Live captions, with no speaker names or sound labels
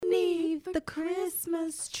the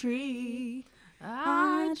Christmas tree.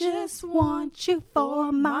 I just want you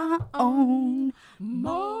for my own,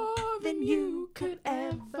 more than you could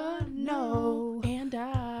ever know. And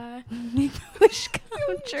I make a wish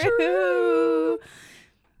come true.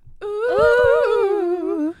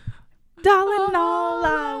 Ooh, darling, all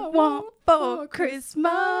I want for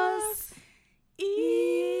Christmas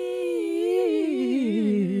is...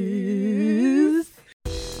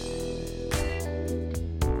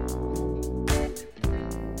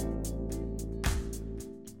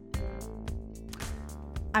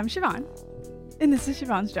 I'm Shiavon, and this is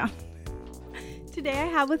Shiavon's Jawn. Today I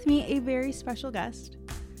have with me a very special guest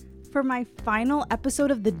for my final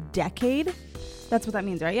episode of the decade. That's what that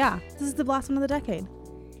means, right? Yeah, this is the last one of the decade.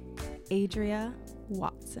 Adria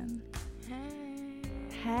Watson.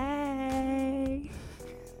 Hey.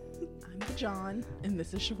 I'm the Jawn, and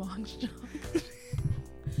this is Shiavon's Jawn.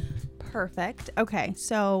 Perfect. Okay,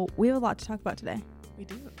 so we have a lot to talk about today. We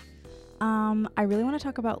do. I really want to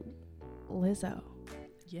talk about Lizzo.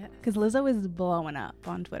 Yes. Because Lizzo is blowing up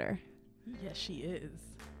on Twitter. Yes, she is.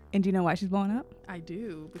 And do you know why she's blowing up? I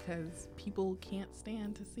do, because people can't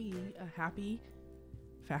stand to see a happy,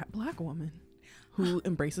 fat black woman who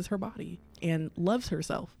embraces her body and loves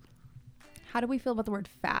herself. How do we feel about the word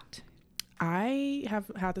fat? I have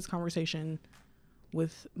had this conversation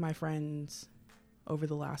with my friends over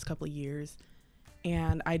the last couple of years,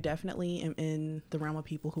 and I definitely am in the realm of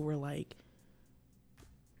people who were like,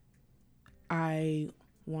 I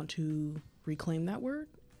want to reclaim that word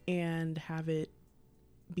and have it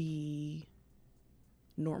be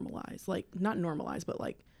normalized, like not normalized, but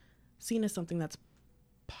like seen as something that's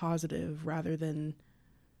positive rather than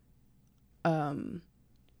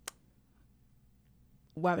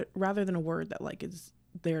rather than a word that like is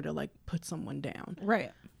there to like put someone down.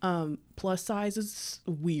 Right. Plus size is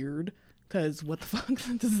weird because what the fuck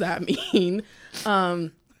does that mean?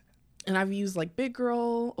 And I've used like big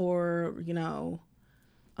girl or, you know,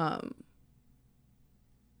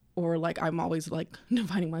 or like I'm always like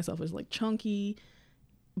defining myself as like chunky,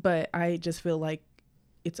 but I just feel like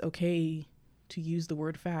it's okay to use the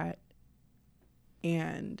word fat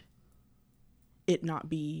and it not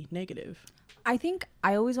be negative. I think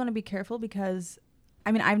I always want to be careful because,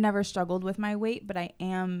 I mean, I've never struggled with my weight, but I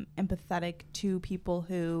am empathetic to people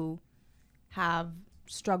who have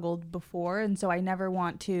struggled before. And so I never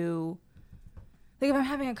want to, like, if I'm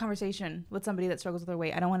having a conversation with somebody that struggles with their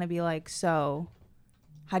weight, I don't want to be like, so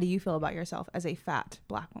how do you feel about yourself as a fat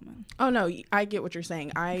black woman? Oh, no, I get what you're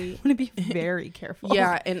saying. I want to be very careful.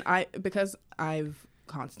 Yeah. And because I've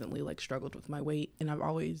constantly like struggled with my weight and I've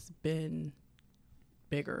always been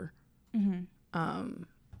bigger. Mm-hmm.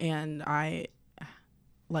 And I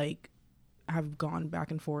like have gone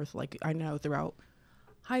back and forth. Like I know throughout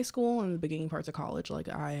high school and the beginning parts of college, like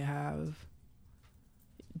I have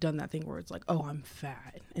done that thing where it's like, oh, I'm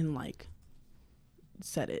fat, and like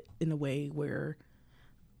said it in a way where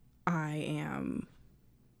I am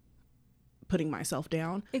putting myself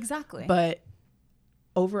down. Exactly. But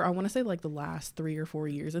over, I want to say like the last 3 or 4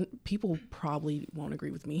 years, and people probably won't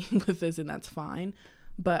agree with me with this, and that's fine.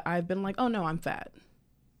 But I've been like, oh no, I'm fat.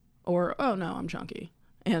 Or, oh no, I'm chunky.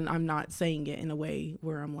 And I'm not saying it in a way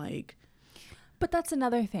where I'm like. But that's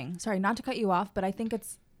another thing. Sorry, not to cut you off, but I think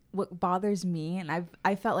it's what bothers me. And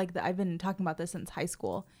I felt like that I've been talking about this since high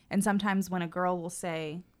school. And sometimes when a girl will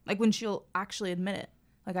say, like when she'll actually admit it,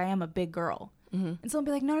 like I am a big girl. Mm-hmm. And someone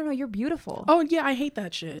will be like, no, you're beautiful. Oh yeah, I hate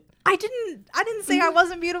that shit. I didn't say I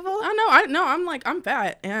wasn't beautiful. I know. I'm like, I'm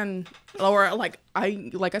fat. And, or like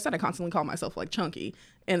I said, I constantly call myself like chunky.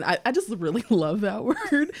 And I just really love that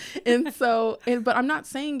word. And so, but I'm not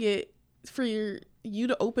saying it for you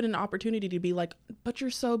to open an opportunity to be like, but you're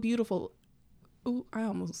so beautiful. Ooh, I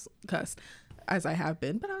almost cussed as I have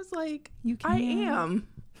been, but I was like, you can.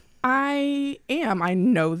 I am. I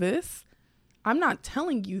know this. I'm not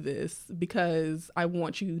telling you this because I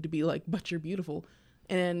want you to be like, but you're beautiful.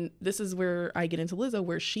 And this is where I get into Lizzo,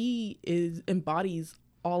 where she embodies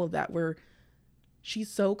all of that, where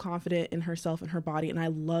she's so confident in herself and her body. And I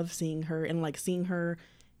love seeing her and like seeing her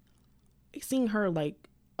like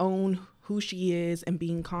own who she is and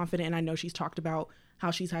being confident. And I know she's talked about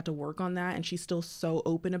how she's had to work on that, and she's still so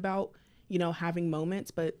open about, you know, having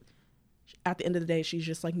moments. But at the end of the day, she's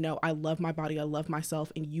just like, no, I love my body. I love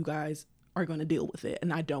myself. And you guys are going to deal with it,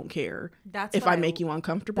 and I don't care if I make you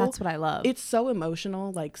uncomfortable. That's what I love. It's so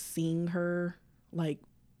emotional, like seeing her like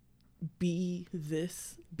be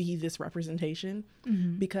this representation,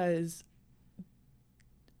 mm-hmm. because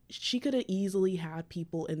she could have easily had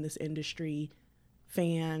people in this industry,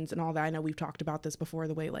 fans and all that. I know we've talked about this before,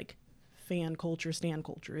 the way like fan culture, stan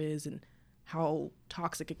culture is and how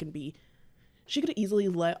toxic it can be. she could easily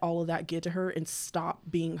let all of that get to her and stop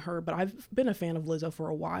being her. But I've been a fan of Lizzo for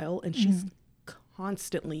a while, and she's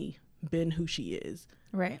constantly been who she is.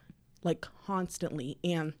 Right. Like, constantly.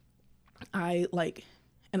 And I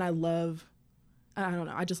love, I don't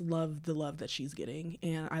know, I just love the love that she's getting.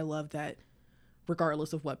 And I love that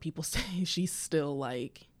regardless of what people say, she's still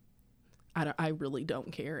like, I really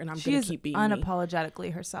don't care. And I'm going to keep being unapologetically me.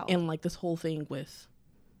 Herself. And like this whole thing with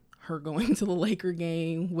her going to the Laker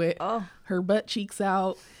game with her butt cheeks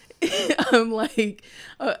out. I'm like,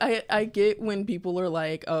 I get when people are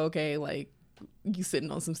like, oh, okay, like you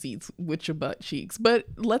sitting on some seats with your butt cheeks, but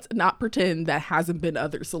let's not pretend that hasn't been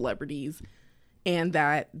other celebrities and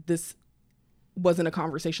that this wasn't a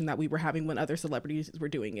conversation that we were having when other celebrities were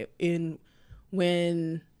doing it.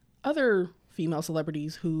 When other female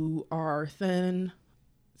celebrities who are thin,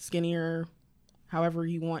 skinnier, however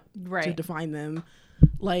you want to define them,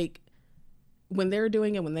 like when they're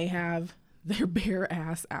doing it, when they have their bare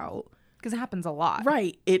ass out, because it happens a lot,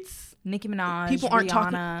 right? It's Nicki Minaj, people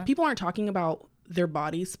aren't talking about their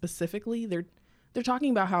bodies specifically. They're talking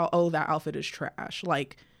about how, that outfit is trash.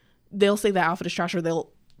 Like they'll say the outfit is trash, or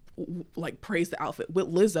they'll like praise the outfit. With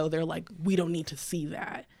Lizzo, they're like, we don't need to see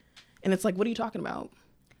that. And it's like, what are you talking about?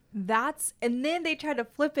 And then they try to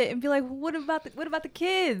flip it and be like, what about the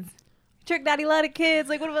kids? Trick Daddy love the kids.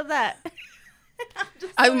 Like, what about that?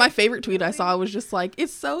 My favorite tweet I saw was just like,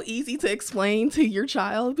 it's so easy to explain to your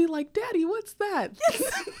child. Be like, Daddy, what's that?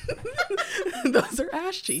 Those are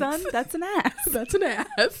ass cheeks. Son, that's an ass. That's an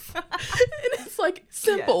ass. And it's like,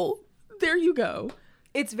 simple. Yes. There you go.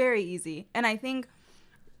 It's very easy. And I think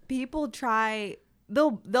people try...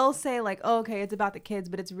 They'll say like, oh, okay, it's about the kids,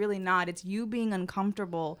 but it's really not. It's you being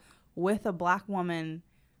uncomfortable with a black woman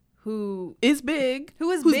who is big,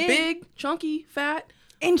 big, chunky, fat,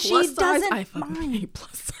 and she doesn't mind.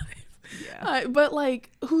 Plus size, yeah. But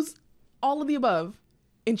like, who's all of the above,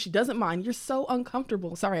 and she doesn't mind. You're so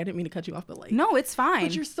uncomfortable. Sorry, I didn't mean to cut you off, but like, no, it's fine.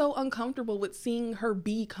 But you're so uncomfortable with seeing her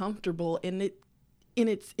be comfortable, and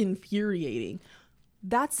it's infuriating.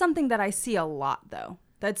 That's something that I see a lot, though.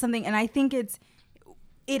 That's something, and I think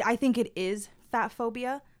I think it is fat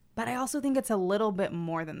phobia, but I also think it's a little bit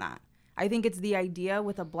more than that. I think it's the idea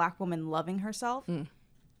with a black woman loving herself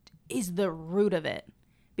is the root of it.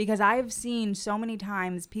 Because I've seen so many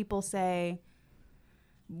times people say,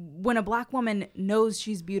 when a black woman knows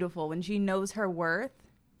she's beautiful, when she knows her worth,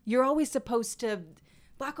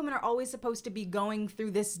 black women are always supposed to be going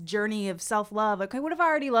through this journey of self-love. Okay, what if I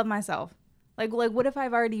already love myself? Like what if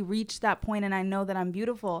I've already reached that point and I know that I'm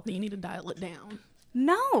beautiful? You need to dial it down.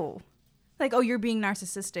 No. Like, oh, you're being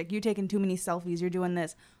narcissistic. You're taking too many selfies. You're doing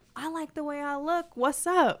this. I like the way I look. What's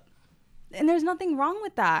up? And there's nothing wrong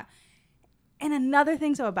with that. And another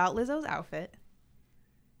thing, so about Lizzo's outfit,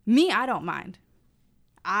 I don't mind.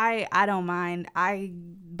 I don't mind. I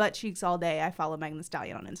butt cheeks all day. I follow Megan Thee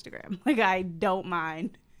Stallion on Instagram. Like, I don't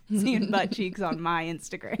mind seeing butt cheeks on my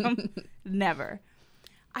Instagram. Never.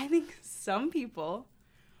 I think some people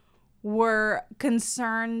were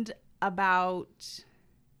concerned about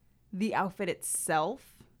the outfit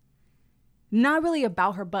itself, not really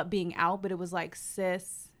about her butt being out, but it was like,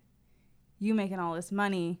 sis, you making all this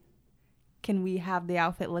money, can we have the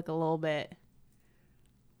outfit look a little bit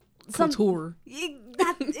couture?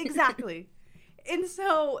 Exactly. And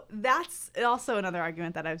so that's also another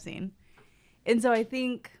argument that I've seen. And so I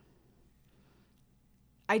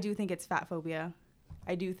do think it's fat phobia.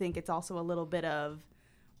 I do think it's also a little bit of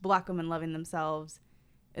black women loving themselves.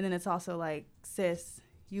 And then it's also like, sis,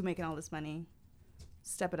 you making all this money,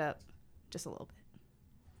 step it up just a little bit.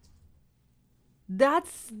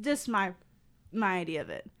 That's just my idea of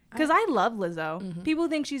it. Because I love Lizzo. Mm-hmm. People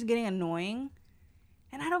think she's getting annoying.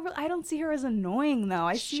 And I don't see her as annoying, though.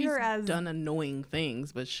 I see her as... She's done annoying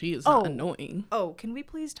things, but she is not annoying. Oh, can we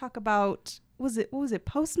please talk about... What was it,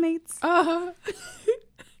 Postmates? Uh-huh.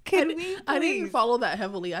 I didn't follow that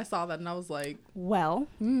heavily. I saw that and I was like... Well,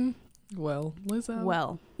 Lizzo.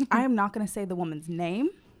 Well, I am not going to say the woman's name,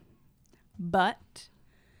 but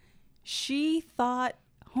she thought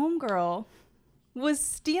homegirl was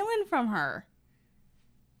stealing from her.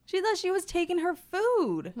 She thought she was taking her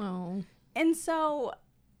food. Oh. And so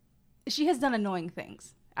she has done annoying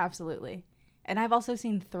things. Absolutely. And I've also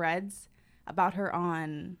seen threads about her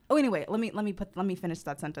on... Oh, anyway, let me finish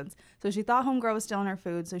that sentence. So she thought homegirl was stealing her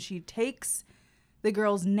food. So she takes the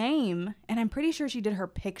girl's name, and I'm pretty sure she did her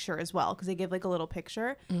picture as well, because they give like a little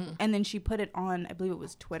picture, and then she put it on, I believe it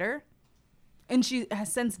was Twitter, and she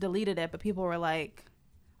has since deleted it, but a lot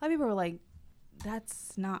of people were like,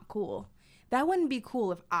 that's not cool. That wouldn't be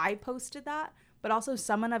cool if I posted that, but also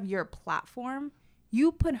someone of your platform,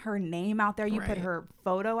 you put her name out there, you put her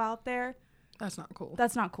photo out there. That's not cool.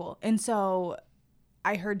 That's not cool. And so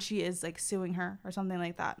I heard she is like suing her or something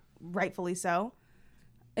like that, rightfully so.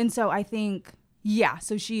 And so I think, yeah,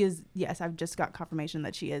 so she is, yes, I've just got confirmation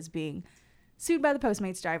that she is being sued by the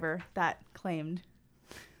Postmates driver that claimed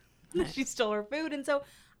that she stole her food. And so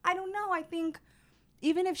I don't know. I think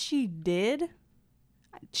even if she didn't,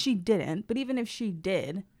 but even if she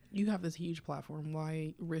did, you have this huge platform.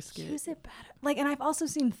 Why risk it? Use it better. Like, and I've also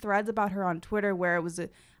seen threads about her on Twitter where it was,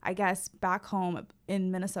 I guess, back home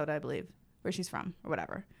in Minnesota, I believe, where she's from or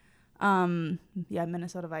whatever. Yeah,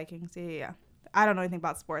 Minnesota Vikings. Yeah. I don't know anything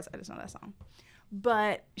about sports. I just know that song.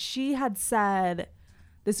 But she had said,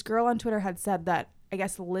 this girl on Twitter had said that, I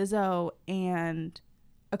guess, Lizzo and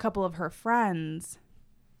a couple of her friends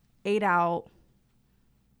ate out.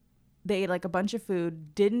 They ate like a bunch of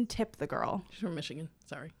food, didn't tip the girl. She's from Michigan.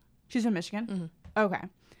 Sorry. She's from Michigan? Mm-hmm.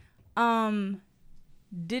 Okay.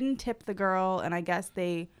 Didn't tip the girl, and I guess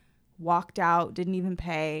they walked out, didn't even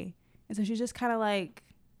pay. And so she's just kind of like,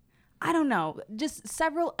 I don't know, just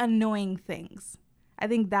several annoying things. I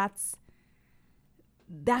think that's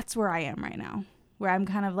where I am right now, where I'm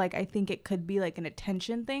kind of like, I think it could be like an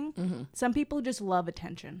attention thing. Mm-hmm. Some people just love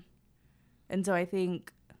attention. And so I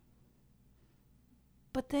think,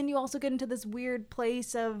 but then you also get into this weird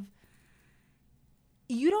place of,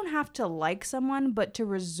 you don't have to like someone, but to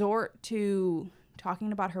resort to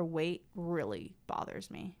talking about her weight really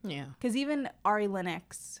bothers me. Yeah. Because even Ari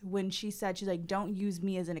Lennox, when she said, she's like, don't use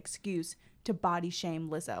me as an excuse to body shame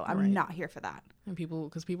Lizzo. I'm not here for that. And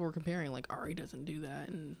because people were comparing, like, Ari doesn't do that,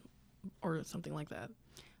 or something like that.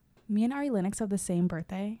 Me and Ari Lennox have the same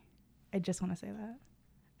birthday. I just want to say that.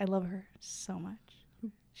 I love her so much.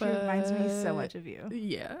 She reminds me so much of you.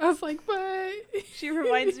 Yeah. I was like, but she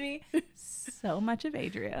reminds me so much of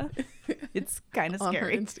Adria. It's kind of scary. On her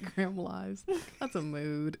Instagram lives. That's a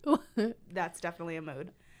mood. That's definitely a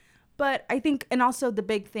mood. But I think, and also the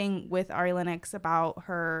big thing with Ari Lennox about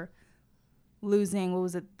her losing, what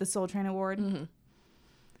was it, the Soul Train Award? Mm-hmm.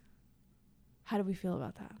 How do we feel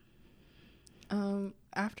about that?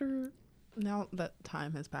 After now that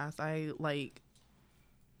time has passed, I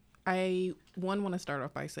want to start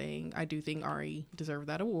off by saying I do think Ari deserved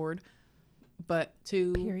that award, but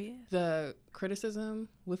the criticism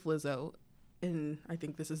with Lizzo, and I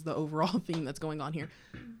think this is the overall theme that's going on here,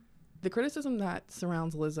 the criticism that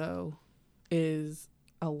surrounds Lizzo is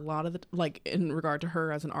a lot of the, like, in regard to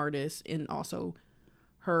her as an artist and also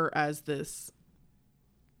her as this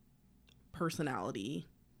personality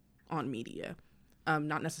on media,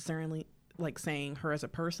 not necessarily like saying her as a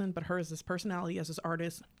person, but her as this personality, as this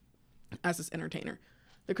artist, as this entertainer.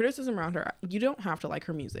 The criticism around her, you don't have to like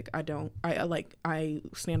her music. I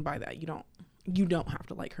stand by that. You don't have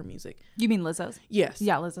to like her music. You mean Lizzo's? Yes.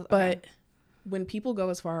 Yeah, Lizzo's. But okay. When people go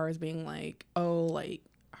as far as being like, oh, like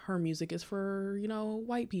her music is for,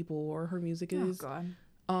 white people, or her music is God.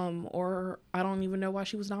 Or I don't even know why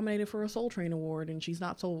she was nominated for a Soul Train Award and she's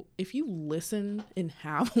not soul. If you listen and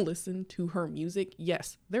have listened to her music,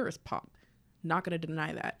 yes, there is pop. Not going to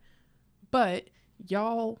deny that. But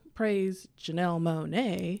y'all praise Janelle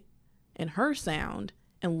Monáe and her sound,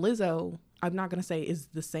 and Lizzo, I'm not going to say is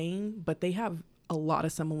the same, but they have a lot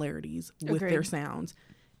of similarities with their sounds.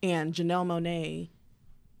 And Janelle Monáe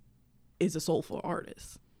is a soulful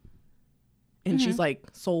artist. And she's like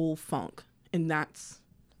soul funk. And that's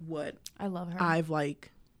what I love her. I've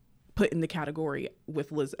like put in the category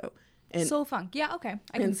with Lizzo. And soul funk. Yeah, okay.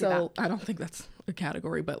 I can see that. I don't think that's a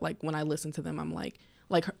category, but like when I listen to them, I'm like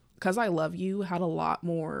Cause I Love You had a lot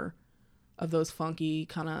more of those funky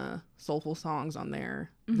kind of soulful songs on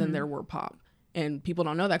there than there were pop. And people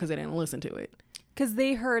don't know that because they didn't listen to it. Because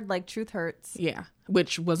they heard like Truth Hurts. Yeah,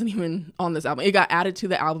 which wasn't even on this album. It got added to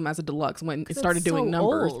the album as a deluxe when it started doing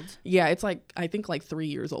numbers. Old. Yeah, it's like, I think like 3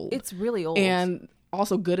 years old. It's really old. And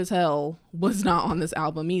also Good as Hell was not on this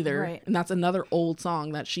album either. Right. And that's another old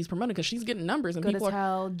song that she's promoting because she's getting numbers. And Good as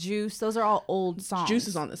Hell, Juice, those are all old songs. Juice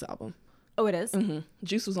is on this album. Oh, it is? Mm-hmm.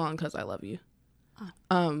 Juice was on Cause I Love You.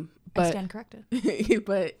 But I stand corrected.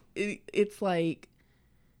 But it's like,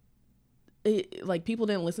 like people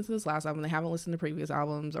didn't listen to this last album. They haven't listened to previous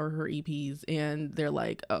albums or her EPs, and they're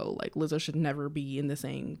like, oh, like Lizzo should never be in the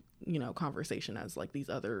same, conversation as like these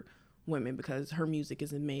other women because her music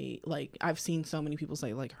isn't made. Like I've seen so many people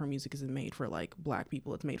say like her music isn't made for like Black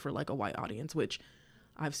people. It's made for like a white audience, which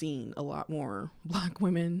I've seen a lot more Black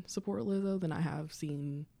women support Lizzo than I have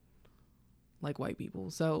seen like white people.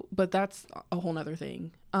 So, but that's a whole nother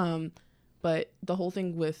thing. But the whole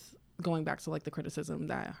thing with going back to like the criticism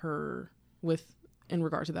that in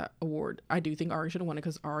regard to that award, I do think Ari should have won it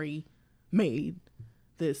because Ari made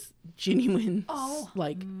this genuine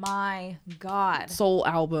like my God soul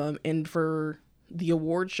album, and for the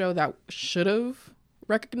award show that should have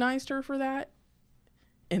recognized her for that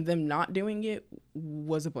and them not doing it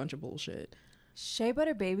was a bunch of bullshit. Shea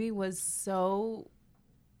Butter Baby was so,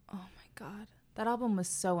 oh my God, that album was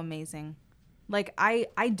so amazing. Like I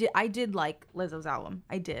did like Lizzo's album.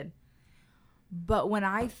 I did. But when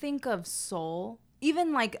I think of soul,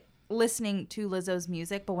 even like listening to Lizzo's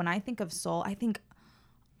music, but when I think of soul, I think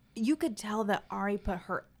you could tell that Ari put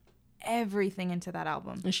her everything into that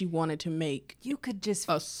album. And she wanted to make you could just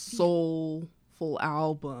a soulful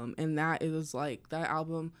album. And that is like, that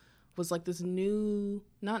album was like this new,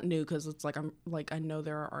 not new, because it's like, I'm like, I know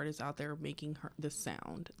there are artists out there making her this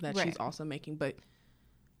sound that she's also making, but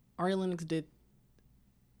Ari Lennox did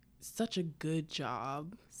such a good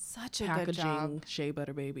job packaging Shea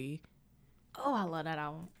Butter Baby. Oh, I love that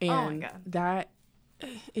album. And oh my God, that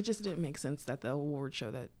it just didn't make sense that the award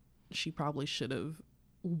show that she probably should have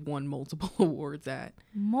won multiple awards at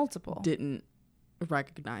didn't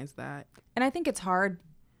recognize that. And I think it's hard,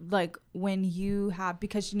 like when you have,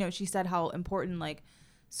 because you know she said how important like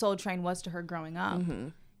Soul Train was to her growing up,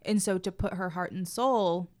 and so to put her heart and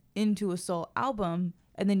soul into a soul album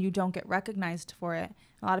and then you don't get recognized for it,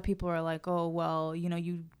 a lot of people are like, oh well, you know,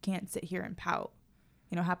 you can't sit here and pout.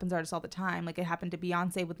 You know, happens to artists all the time. Like it happened to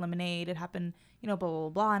Beyonce with Lemonade. It happened, you know, blah blah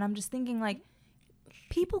blah. And I'm just thinking like,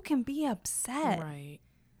 people can be upset, right?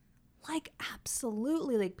 Like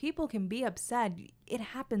absolutely, like people can be upset. It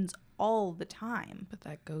happens all the time. But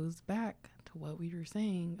that goes back to what we were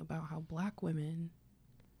saying about how Black women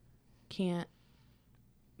can't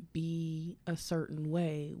be a certain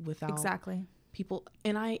way without people.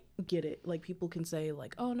 And I get it. Like people can say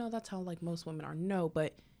like, oh no, that's how like most women are. No,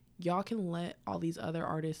 but y'all can let all these other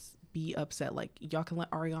artists be upset. Like y'all can let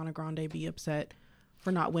Ariana Grande be upset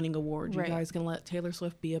for not winning awards. You guys can let Taylor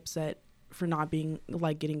Swift be upset for not being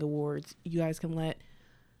like getting awards. You guys can let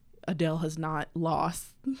Adele has not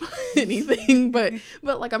lost anything, but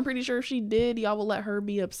like I'm pretty sure if she did, y'all will let her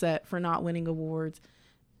be upset for not winning awards.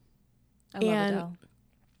 I love Adele.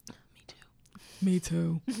 Me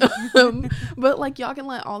too. But like y'all can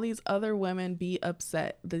let all these other women be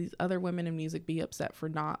upset, these other women in music be upset for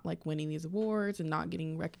not like winning these awards and not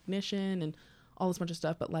getting recognition and all this bunch of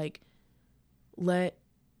stuff, but like let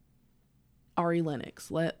Ari Lennox,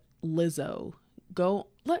 let Lizzo go,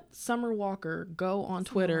 let Summer Walker go on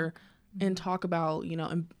Twitter and talk about, you know,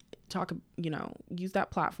 and talk, you know, use that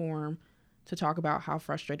platform to talk about how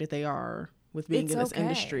frustrated they are with being in this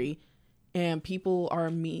industry. And people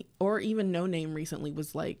are or even No Name recently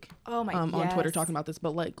was like on Twitter talking about this,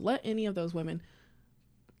 but like let any of those women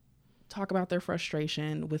talk about their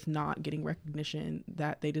frustration with not getting recognition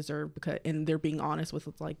that they deserve, because, and they're being honest with,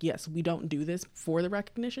 it's like, yes, we don't do this for the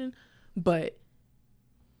recognition, but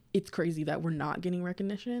it's crazy that we're not getting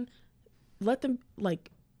recognition. Let them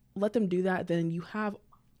do that. Then you have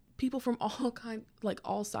people from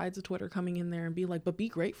all sides of Twitter coming in there and be like, but be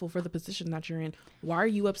grateful for the position that you're in. Why are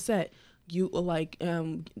you upset? You like,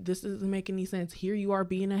 this doesn't make any sense. Here you are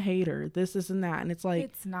being a hater, this and that. And it's like,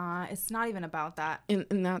 it's not even about that.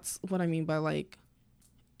 And that's what I mean by like,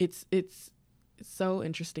 it's so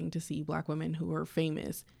interesting to see Black women who are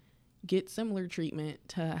famous get similar treatment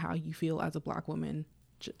to how you feel as a Black woman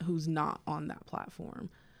who's not on that platform.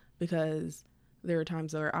 Because there are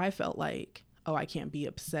times where I felt like, oh, I can't be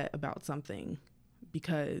upset about something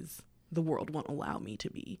because the world won't allow me to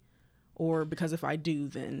be, or because if I do,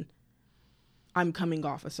 then I'm coming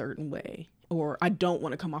off a certain way, or I don't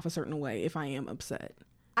want to come off a certain way if I am upset.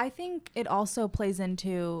 I think it also plays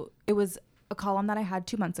into, it was a column that I had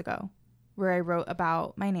 2 months ago where I wrote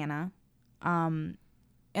about my Nana. And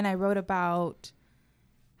I wrote about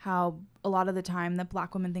how a lot of the time that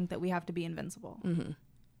Black women think that we have to be invincible. Mm-hmm.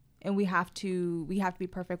 And we have to be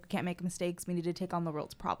perfect. We can't make mistakes. We need to take on the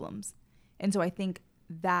world's problems. And so I think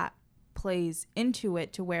that plays into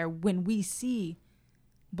it, to where when we see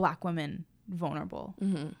Black women vulnerable,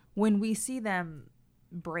 when we see them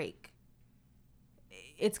break,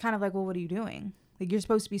 it's kind of like, well, what are you doing? Like, you're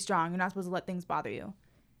supposed to be strong. You're not supposed to let things bother you.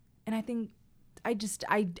 And I think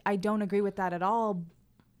I don't agree with that at all.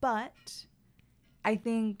 But I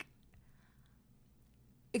think,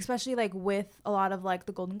 especially like with a lot of like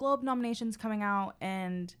the Golden Globe nominations coming out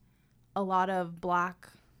and a lot of Black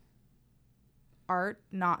art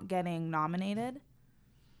not getting nominated,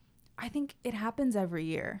 I think it happens every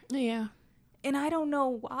year. Yeah. And I don't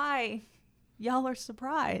know why y'all are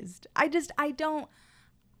surprised. I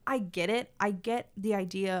get it. I get the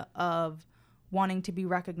idea of wanting to be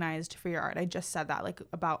recognized for your art. I just said that, like,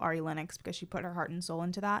 about Ari Lennox, because she put her heart and soul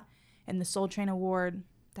into that. And the Soul Train Award,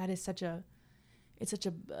 that is it's such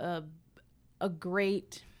a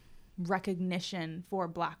great recognition for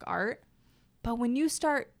Black art. But when you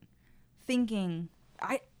start thinking,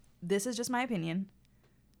 this is just my opinion.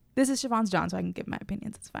 This is Shiavon's Jawn, so I can give my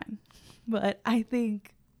opinions. It's fine. But I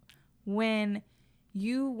think when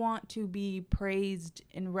you want to be praised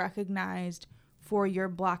and recognized for your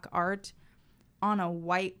Black art on a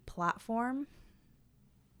white platform,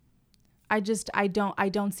 I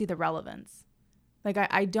don't see the relevance. Like,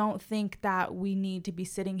 I don't think that we need to be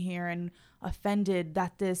sitting here and offended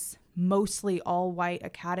that this mostly all white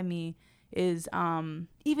academy is,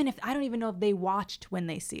 even if, I don't even know if they watched When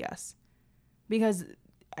They See Us, because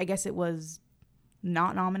I guess it was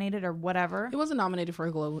not nominated or whatever. It wasn't nominated for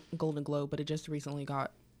a Golden Globe, but it just recently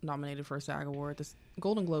got nominated for a SAG award. The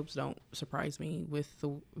Golden Globes don't surprise me with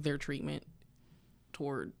their treatment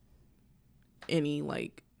toward any,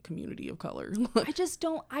 like, community of color.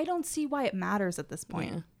 I don't see why it matters at this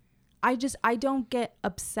point. Yeah. I don't get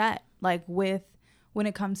upset, like, with when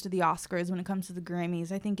it comes to the Oscars, when it comes to the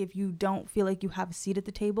Grammys. I think if you don't feel like you have a seat at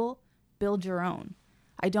the table, build your own.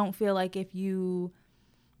 I don't feel like if you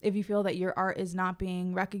feel that your art is not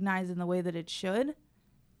being recognized in the way that it should,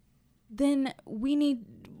 then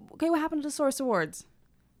what happened to the Source Awards?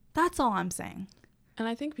 That's all I'm saying. And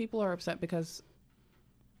I think people are upset because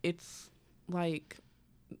it's like,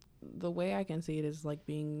 the way I can see it is like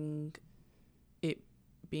being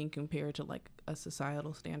compared to like a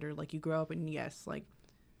societal standard. Like, you grow up and yes, like,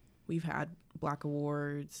 we've had Black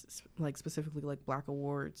awards, like specifically like Black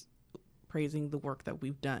awards praising the work that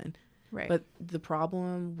we've done. Right. But the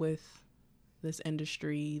problem with this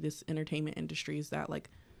industry, this entertainment industry, is that like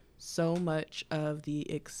so much of the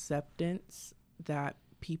acceptance that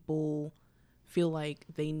people feel like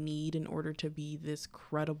they need in order to be this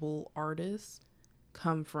credible artist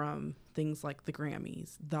come from things like the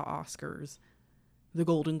Grammys, the Oscars, the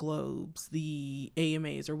Golden Globes, the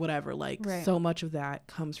AMAs, or whatever. Like, right. So much of that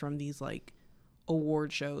comes from these like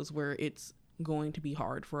award shows where it's going to be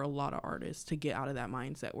hard for a lot of artists to get out of that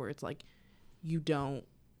mindset where it's like, you don't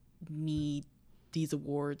need these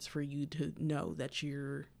awards for you to know that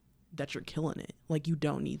you're killing it. Like, you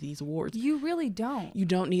don't need these awards. You really don't. You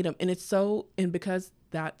don't need them. And because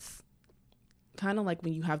that's kind of like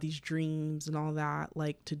when you have these dreams and all that,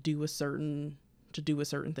 like to do a certain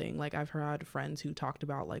thing. Like, I've had friends who talked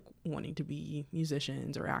about like wanting to be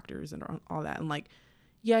musicians or actors and all that. And like,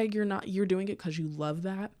 yeah, you're doing it because you love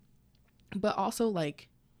that. But also, like,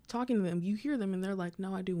 talking to them, you hear them and they're like,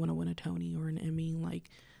 no, I do want to win a Tony or an Emmy. Like,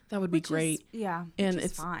 that would be great. And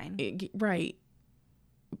it's fine. Right.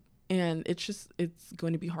 And it's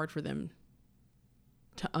going to be hard for them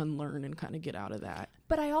to unlearn and kind of get out of that.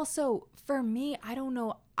 But I also, for me, I don't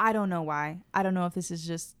know why. I don't know if this is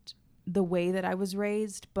just the way that I was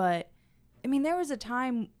raised, but I mean, there was a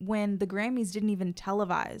time when the Grammys didn't even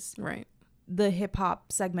televise right. the hip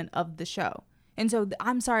hop segment of the show. And so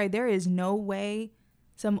I'm sorry, there is no way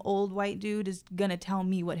some old white dude is going to tell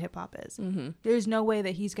me what hip hop is. Mm-hmm. There's no way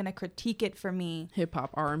that he's going to critique it for me. Hip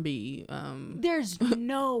hop, R&B. There's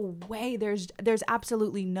no way. There's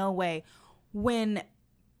absolutely no way. When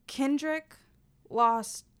Kendrick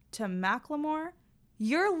lost to Macklemore,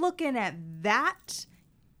 you're looking at that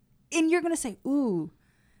and you're going to say, ooh,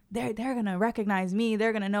 they're going to recognize me.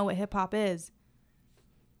 They're going to know what hip hop is.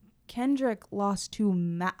 Kendrick lost to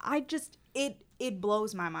it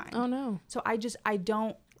blows my mind. Oh no. So I just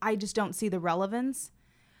don't see the relevance.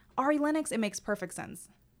 Ari Lennox, it makes perfect sense.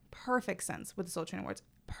 Perfect sense with the Soul Train Awards.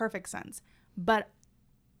 Perfect sense. But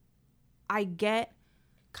I get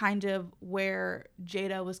kind of where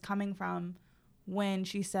Jada was coming from when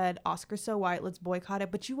she said, Oscar's so white, let's boycott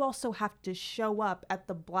it. But you also have to show up at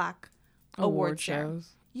the Black award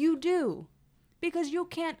shows. You do. Because you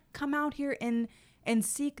can't come out here and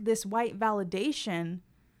seek this white validation.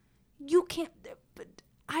 You can't. But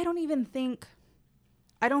I don't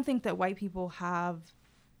think that white people have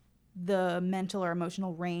the mental or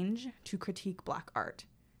emotional range to critique Black art.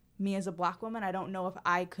 Me as a Black woman, I don't know if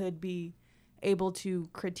I could be able to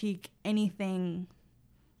critique anything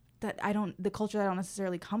that the culture that I don't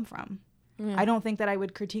necessarily come from. Yeah. I don't think that I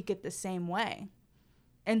would critique it the same way.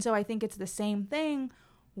 And so I think it's the same thing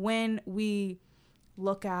when we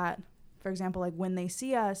look at, for example, like When They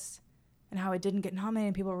See Us and how it didn't get nominated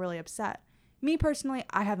and people were really upset. Me personally,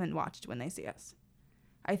 I haven't watched When They See Us.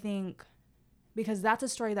 I think because that's a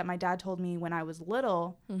story that my dad told me when I was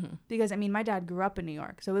little. Mm-hmm. Because I mean, my dad grew up in New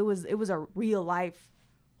York, so it was a real life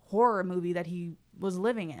horror movie that he was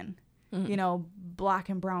living in. Mm-hmm. You know, Black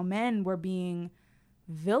and brown men were being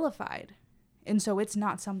vilified, and so it's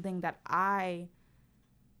not something that I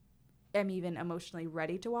am even emotionally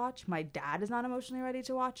ready to watch. My dad is not emotionally ready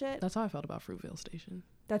to watch it. That's how I felt about Fruitvale Station.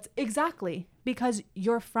 That's exactly, because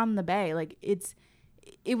you're from the Bay. Like,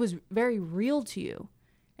 it was very real to you.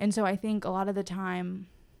 And so I think a lot of the time,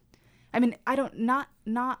 I mean, I don't, not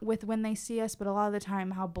with When They See Us, but a lot of the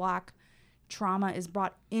time how Black trauma is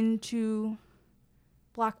brought into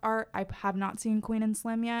Black art. I have not seen Queen and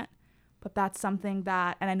Slim yet, but that's something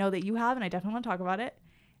that, and I know that you have, and I definitely want to talk about it.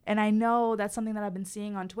 And I know that's something that I've been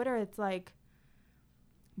seeing on Twitter. It's like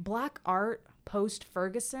Black art post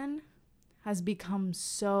Ferguson has become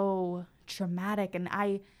so traumatic. And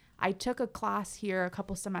I took a class here a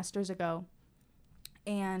couple semesters ago,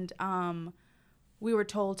 and we were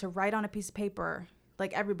told to write on a piece of paper,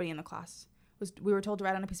 like everybody in the class we were told to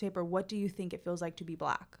write on a piece of paper, what do you think it feels like to be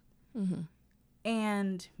Black? Mm-hmm.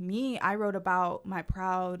 And I wrote about my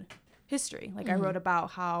proud history. Like, I wrote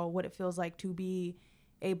about what it feels like to be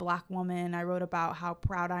a Black woman. I wrote about how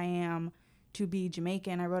proud I am to be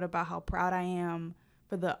Jamaican. I wrote about how proud I am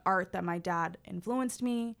for the art that my dad influenced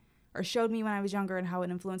me or showed me when I was younger and how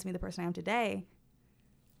it influenced me the person I am today.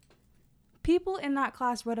 People in that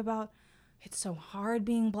class wrote about, it's so hard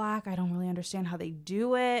being Black. I don't really understand how they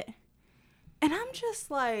do it. And I'm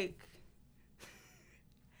just like,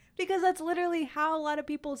 because that's literally how a lot of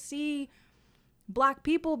people see Black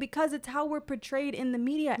people, because it's how we're portrayed in the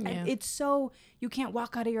media. Yeah. And it's so, you can't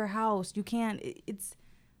walk out of your house. You can't,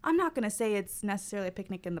 I'm not going to say it's necessarily a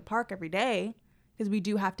picnic in the park every day, because we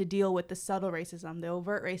do have to deal with the subtle racism, the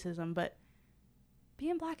overt racism, but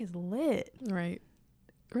being Black is lit. Right.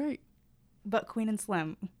 But Queen and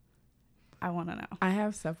Slim, I want to know. I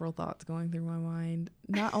have several thoughts going through my mind,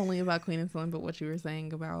 not only about Queen and Slim, but what you were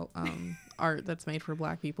saying about art that's made for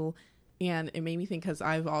Black people. And it made me think, because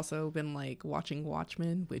I've also been like watching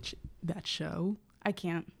Watchmen, which that show, I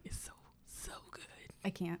can't. Is so good. I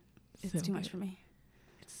can't. It's too much for me.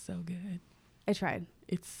 It's so good. I tried.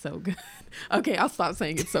 It's so good. Okay, I'll stop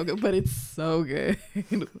saying it's so good, but it's so good.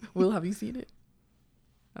 Will, have you seen it?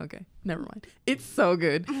 Okay, never mind. It's so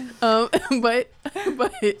good.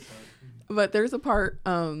 But there's a part,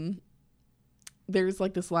 there's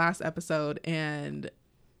like this last episode, and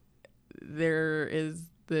there is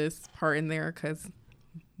this part in there because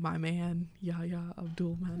my man Yahya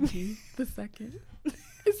Abdul-Majid II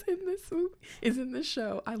is in this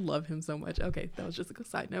show. I love him so much. Okay, that was just a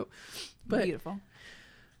side note. But beautiful.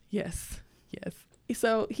 Yes.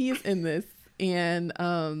 So he is in this, and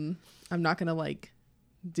I'm not gonna like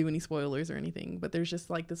do any spoilers or anything, but there's just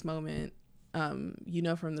like this moment.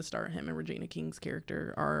 From the start, him and Regina King's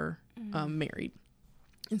character are married.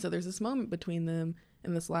 And so there's this moment between them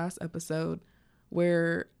in this last episode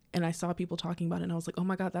where, and I saw people talking about it, and I was like, oh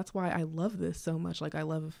my God, that's why I love this so much. Like, I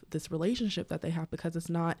love this relationship that they have, because it's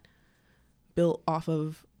not built off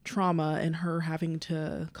of trauma and her having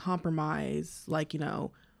to compromise, like,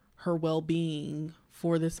 her well-being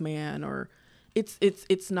for this man, or it's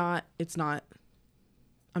not,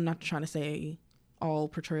 I'm not trying to say all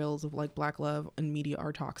portrayals of like Black love in media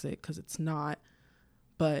are toxic, because it's not,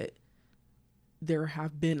 but there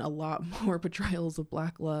have been a lot more portrayals of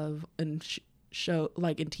Black love in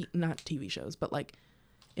not TV shows, but like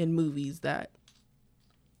in movies that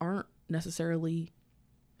aren't necessarily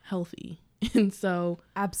healthy. And so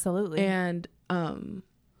absolutely. And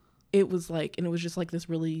it was just like this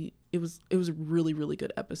really, it was a really, really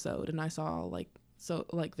good episode. And I saw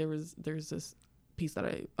there's this piece that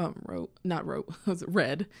I read,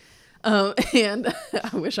 and I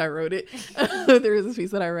wish I wrote it. There was this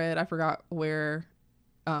piece that I read, I forgot where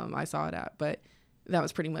I saw it at, but that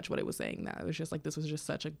was pretty much what it was saying, that it was just like, this was just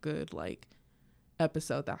such a good like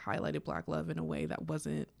episode that highlighted Black love in a way that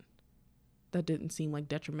didn't seem like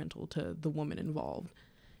detrimental to the woman involved.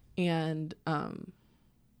 And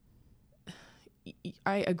I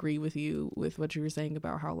agree with you with what you were saying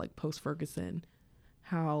about how like post Ferguson,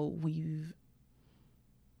 how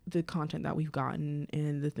the content that we've gotten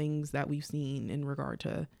and the things that we've seen in regard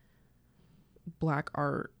to Black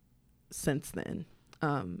art since then.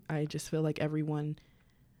 I just feel like everyone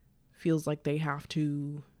feels like they have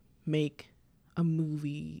to make a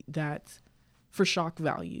movie that's for shock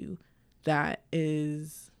value, that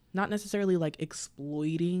is not necessarily like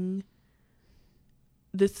exploiting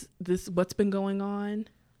this what's been going on,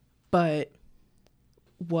 but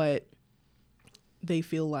what they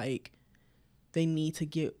feel like they need to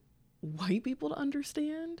get white people to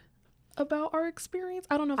understand about our experience.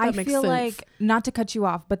 I don't know if that makes sense. I feel like, not to cut you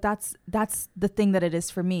off, but that's the thing that it is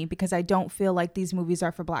for me, because I don't feel like these movies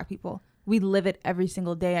are for Black people. We live it every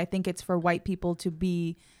single day. I think it's for white people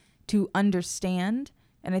to understand,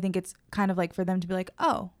 and I think it's kind of like for them to be like,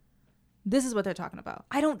 oh, this is what they're talking about.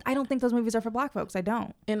 I don't think those movies are for black folks. I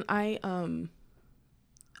don't. And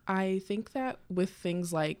I think that with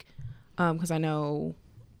things like, because I know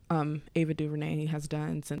Ava DuVernay has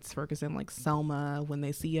done since Ferguson, like Selma, When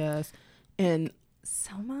They See Us, and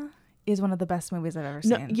Selma is one of the best movies I've ever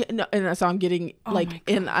seen. And so I'm getting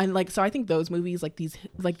and I like, so I think those movies, like these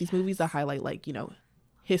movies that highlight like, you know,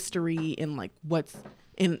 history and like what's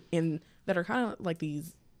in that are kind of like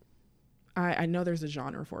these, I know there's a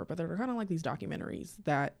genre for it, but they're kind of like these documentaries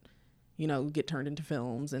that, you know, get turned into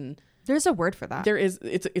films. And there's a word for that. There is,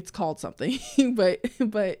 it's called something, but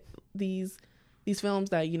these films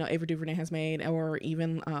that, you know, Ava DuVernay has made, or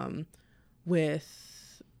even with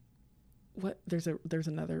there's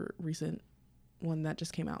another recent one that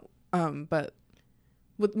just came out, but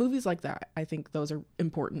with movies like that, I think those are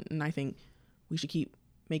important, and I think we should keep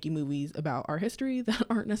making movies about our history that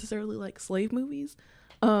aren't necessarily like slave movies.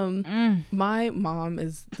 My mom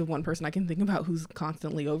is the one person I can think about who's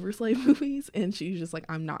constantly over slave movies, and she's just like,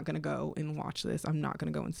 I'm not gonna go and watch this, I'm not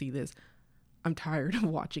gonna go and see this, I'm tired of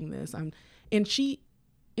watching this. And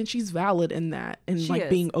she's valid in that, and she like is.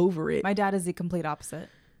 Being over it. My dad is the complete opposite.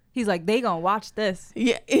 He's like, they gonna watch this.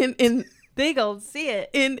 Yeah, and they gonna see it.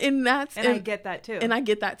 And that's, and I get that too. And I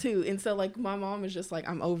get that too. And so like my mom is just like,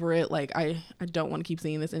 I'm over it. Like I don't want to keep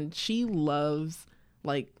seeing this. And she loves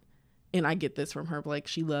like, and I get this from her, but like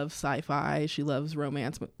she loves sci-fi. She loves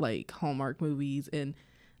romance, like Hallmark movies. And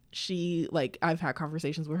she like, I've had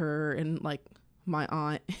conversations with her and like my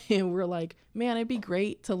aunt, and we're like, man, it'd be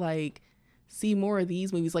great to like see more of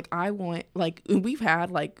these movies. Like I want, like, we've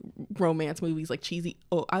had like romance movies, like cheesy,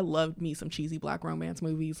 I loved me some cheesy black romance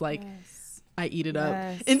movies, like yes. I eat it up.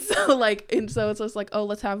 And so like, and so it's just like, oh,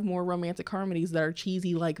 let's have more romantic comedies that are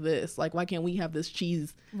cheesy like this. Like why can't we have this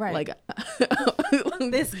cheese, right? Like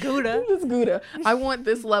this Gouda. I want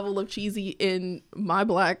this level of cheesy in my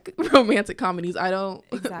black romantic comedies. I don't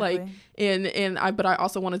like, but I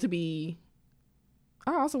also want it to be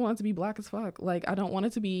black as fuck. Like I don't want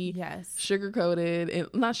it to be sugar coated, and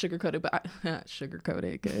not sugar coated, but sugar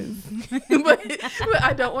coated, but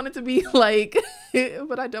I don't want it to be like,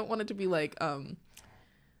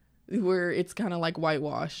 where it's kind of like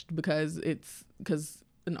whitewashed because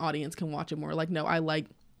an audience can watch it more. Like no, I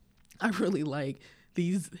really like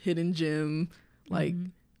these hidden gem like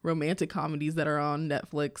romantic comedies that are on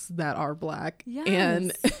Netflix that are black,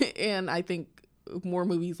 and I think more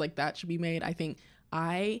movies like that should be made. I think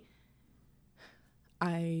I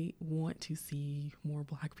want to see more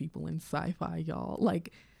black people in sci-fi, y'all.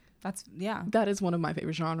 Like that is one of my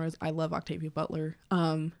favorite genres. I love Octavia Butler.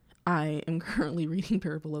 I am currently reading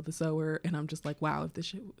Parable of the Sower, and I'm just like, wow, if this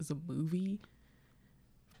shit was a movie,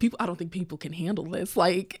 I don't think people can handle this.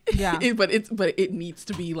 Like, but it needs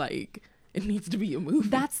to be like, it needs to be a movie.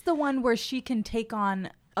 That's the one where she can take on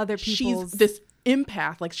other people's. She's this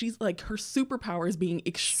empath, like she's like, her superpower is being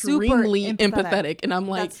extremely empathetic, and I'm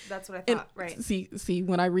like, that's what I thought. Right. See,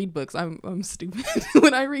 when I read books, I'm stupid.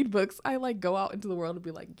 When I read books, I like go out into the world and be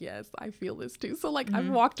like, yes, I feel this too. So like I've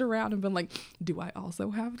walked around and been like, do I also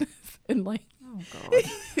have this? And like, oh god.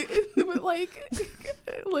 But like,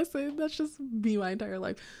 listen, that's just me my entire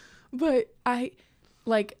life. But I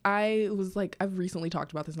was like, I've recently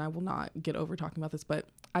talked about this, and I will not get over talking about this, but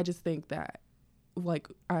I just think that, like,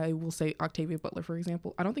 I will say Octavia Butler, for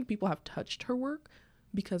example, I don't think people have touched her work,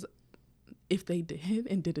 because if they did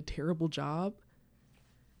and did a terrible job,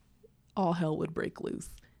 all hell would break loose.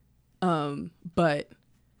 But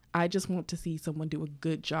I just want to see someone do a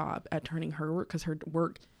good job at turning her work, because her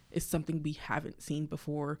work is something we haven't seen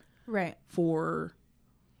before, right? For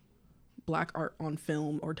black art on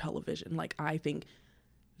film or television. Like, I think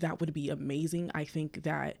that would be amazing. I think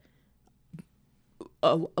that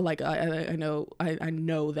like I know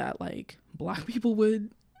that like black people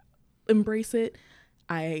would embrace it.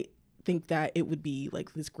 I think that it would be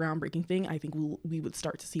like this groundbreaking thing. I think we would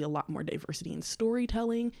start to see a lot more diversity in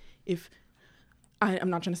storytelling. If I'm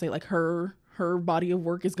not trying to say like her body of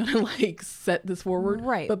work is gonna like set this forward,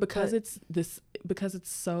 right? But because it's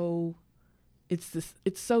so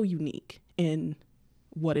unique in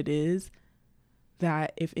what it is,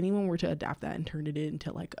 that if anyone were to adapt that and turn it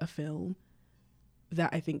into like a film, that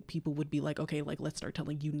I think people would be like, okay, like let's start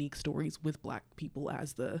telling unique stories with black people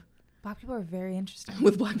as Black people are very interesting.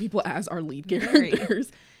 With black people as our lead characters.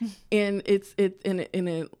 And but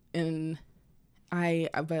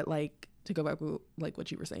like, to go back to like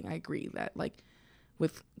what you were saying, I agree that like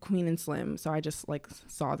with Queen and Slim, so I just like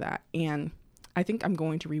saw that, and I think I'm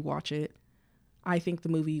going to rewatch it. I think the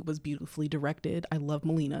movie was beautifully directed. I love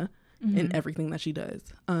Melina and everything that she does.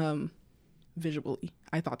 Visually,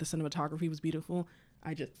 I thought the cinematography was beautiful.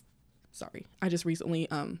 I just recently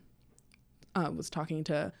was talking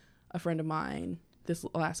to a friend of mine this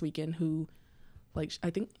last weekend who, like,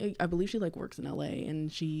 I believe she like works in LA,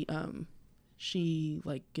 and she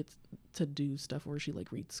like gets to do stuff where she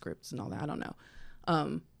like reads scripts and all that. I don't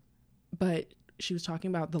know. But she was talking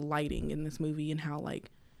about the lighting in this movie and how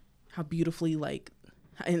beautifully like,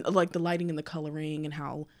 and like the lighting and the coloring and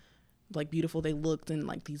how like beautiful they looked, and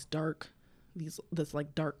like this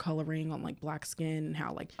like dark coloring on like black skin, and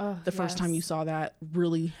how like the first time you saw that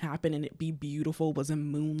really happen and it be beautiful was in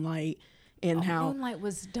Moonlight. And how Moonlight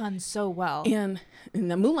was done so well. And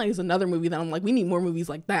the Moonlight is another movie that I'm like, we need more movies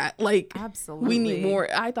like that. Like, absolutely, we need more.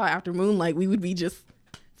 I thought after Moonlight we would be just,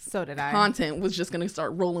 so did I. Content was just going to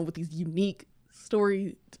start rolling with these unique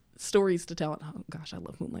stories to tell. Oh gosh, I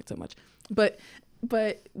love Moonlight so much. But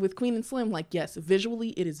with Queen and Slim, like, yes, visually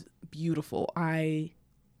it is beautiful. I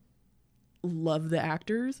love the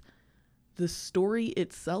actors. The story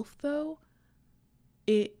itself, though,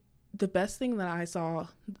 the best thing that I saw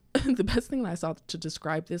to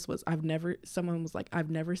describe this was someone was like, I've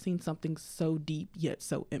never seen something so deep yet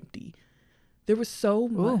so empty. There was so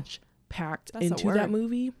much packed into that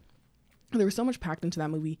movie. There was so much packed into that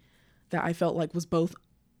movie that I felt like was both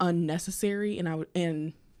unnecessary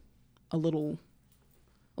and a little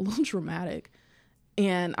dramatic.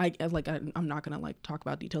 And I'm not gonna like talk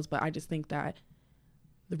about details, but I just think that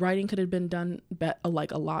the writing could have been done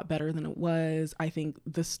like a lot better than it was. I think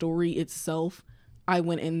the story itself, I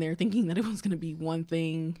went in there thinking that it was going to be one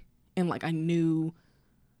thing, and like I knew,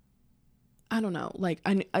 I don't know, like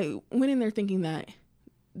I went in there thinking that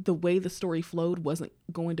the way the story flowed wasn't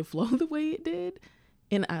going to flow the way it did,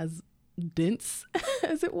 and as dense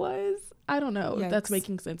as it was. I don't know if that's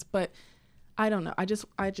making sense, but I don't know. I just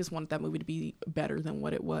wanted that movie to be better than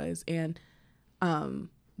what it was. And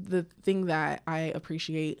the thing that I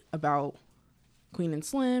appreciate about Queen and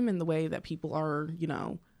Slim and the way that people are,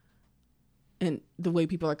 and the way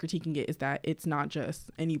people are critiquing it is that it's not just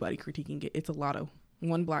anybody critiquing it. It's a lot of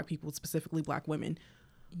Black people, specifically Black women,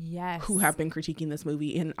 who have been critiquing this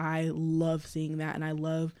movie. And I love seeing that. And I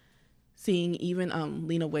love seeing even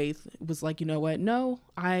Lena Waithe was like, you know what? No,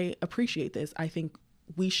 I appreciate this. I think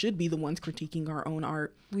we should be the ones critiquing our own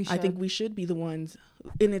art. I think we should be the ones.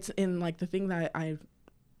 And it's in like the thing that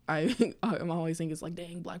I'm always saying is like,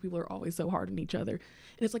 dang, Black people are always so hard on each other. And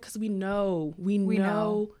it's like, because we know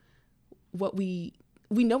what we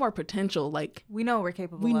know our potential. Like, we know what we're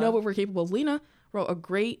capable of. We know what we're capable of. Lena wrote a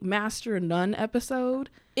great Master and None episode.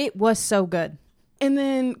 It was so good. And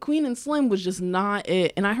then Queen and Slim was just not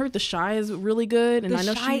it. And I heard The Shy is really good. And I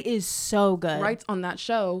know Shy is so good. Writes on that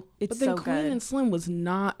show. It's but then so Queen good. and Slim was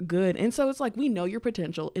not good. And so it's like, we know your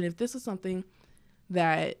potential. And if this is something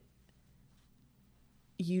that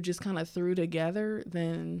you just kind of threw together,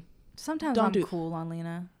 then sometimes I'm cool on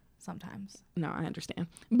Lena. Sometimes. No, I understand.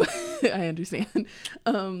 But I understand.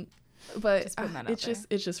 But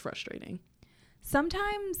it's just frustrating.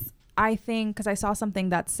 Sometimes I think, because I saw something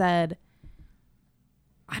that said,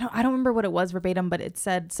 I don't remember what it was verbatim, but it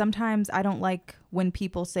said, sometimes I don't like when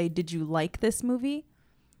people say, did you like this movie?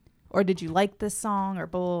 Or did you like this song? Or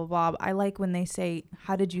blah, blah, blah. I like when they say,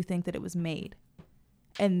 how did you think that it was made?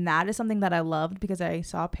 And that is something that I loved, because I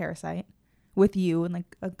saw Parasite with you and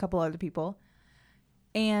like a couple other people.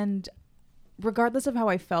 And regardless of how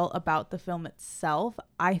I felt about the film itself,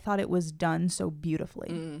 I thought it was done so beautifully.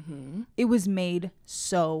 Mm-hmm. It was made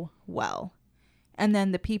so well. And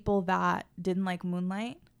then the people that didn't like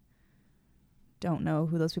Moonlight, don't know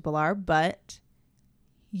who those people are, but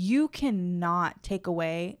you cannot take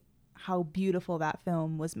away how beautiful that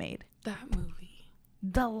film was made. That movie.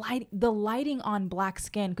 The lighting on black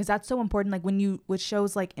skin, because that's so important. Like with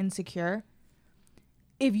shows like Insecure,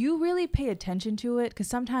 if you really pay attention to it, because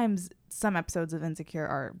sometimes some episodes of Insecure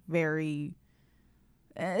are very,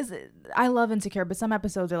 I love Insecure, but some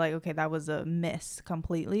episodes are like, okay, that was a miss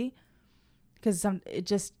completely, because it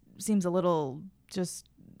just seems a little just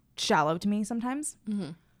shallow to me sometimes.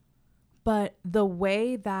 Mm-hmm. But the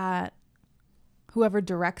way that whoever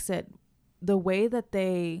directs it, the way that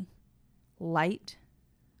they light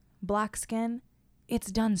black skin,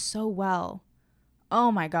 it's done so well.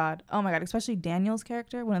 Oh my god, especially Daniel's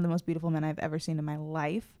character, one of the most beautiful men I've ever seen in my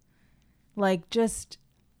life. Like, just,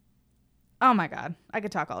 oh my god, I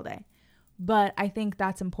could talk all day. But I think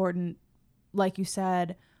that's important, like you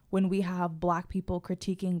said, when we have Black people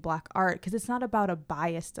critiquing Black art, because it's not about a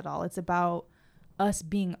bias at all. It's about us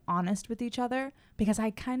being honest with each other, because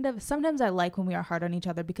sometimes I like when we are hard on each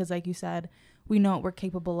other, because like you said, we know what we're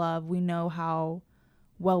capable of. We know how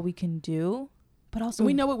well we can do, but also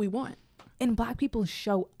we know what we want. And Black people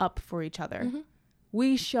show up for each other. Mm-hmm.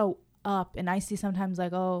 We show up, and I see sometimes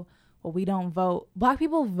like, oh, well, we don't vote. Black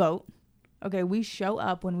people vote. Okay, we show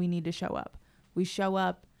up when we need to show up. We show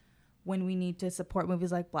up when we need to support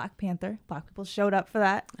movies like Black Panther. Black people showed up for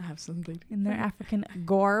that. I have something in their African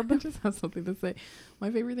garb. I just have something to say. My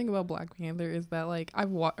favorite thing about Black Panther is that like I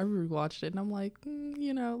rewatched it and I'm like,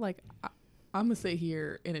 you know, like I'm gonna sit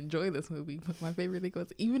here and enjoy this movie. But my favorite thing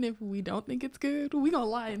was, even if we don't think it's good, we gonna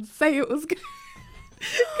lie and say it was good.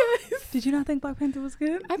 Did you not think Black Panther was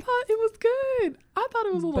good? I thought it was good. I thought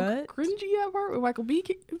it was a little cringy at part with Michael B.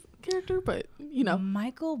 character, but you know,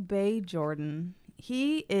 Michael B. Jordan,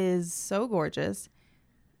 he is so gorgeous.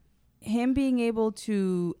 Him being able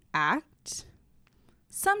to act,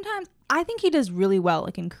 sometimes I think he does really well,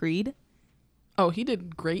 like in Creed. Oh, he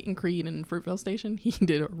did great in Creed and Fruitvale Station. He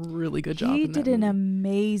did a really good job. He did an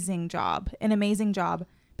amazing job,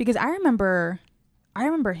 because I remember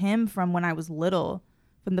him from when I was little.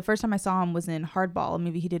 From the first time I saw him was in Hardball, a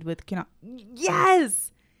movie he did with Keanu.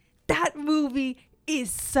 Yes, that movie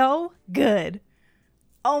is so good.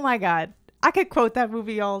 Oh my God, I could quote that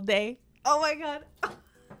movie all day. Oh my God.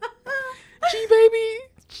 G baby.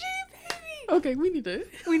 Okay, we need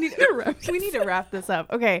to wrap this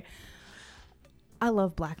up. Okay. I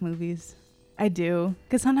love Black movies. I do.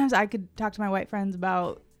 Because sometimes I could talk to my white friends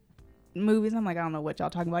about movies. I'm like, I don't know what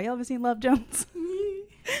y'all talking about. Y'all ever seen Love Jones?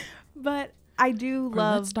 But I do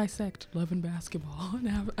love... Let's dissect Love and Basketball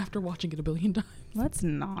after watching it a billion times. Let's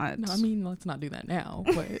not. No, I mean, let's not do that now.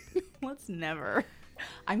 But let's never.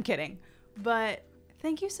 I'm kidding. But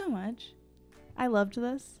thank you so much. I loved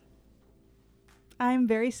this. I'm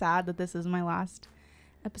very sad that this is my last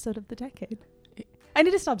episode of the decade. I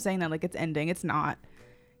need to stop saying that like it's ending. It's not.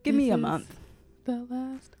 Give me a month. The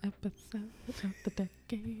last episode of the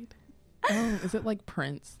decade. Oh, is it like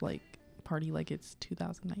Prince? Like party like it's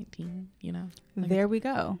 2019, you know? Like there we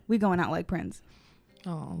go. We going out like Prince.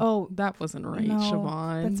 Oh, that wasn't right, no,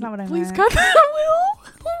 Shiavon. That's not what I meant. Please cut that,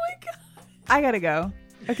 Will. Oh my God. I gotta go.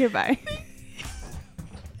 Okay, bye.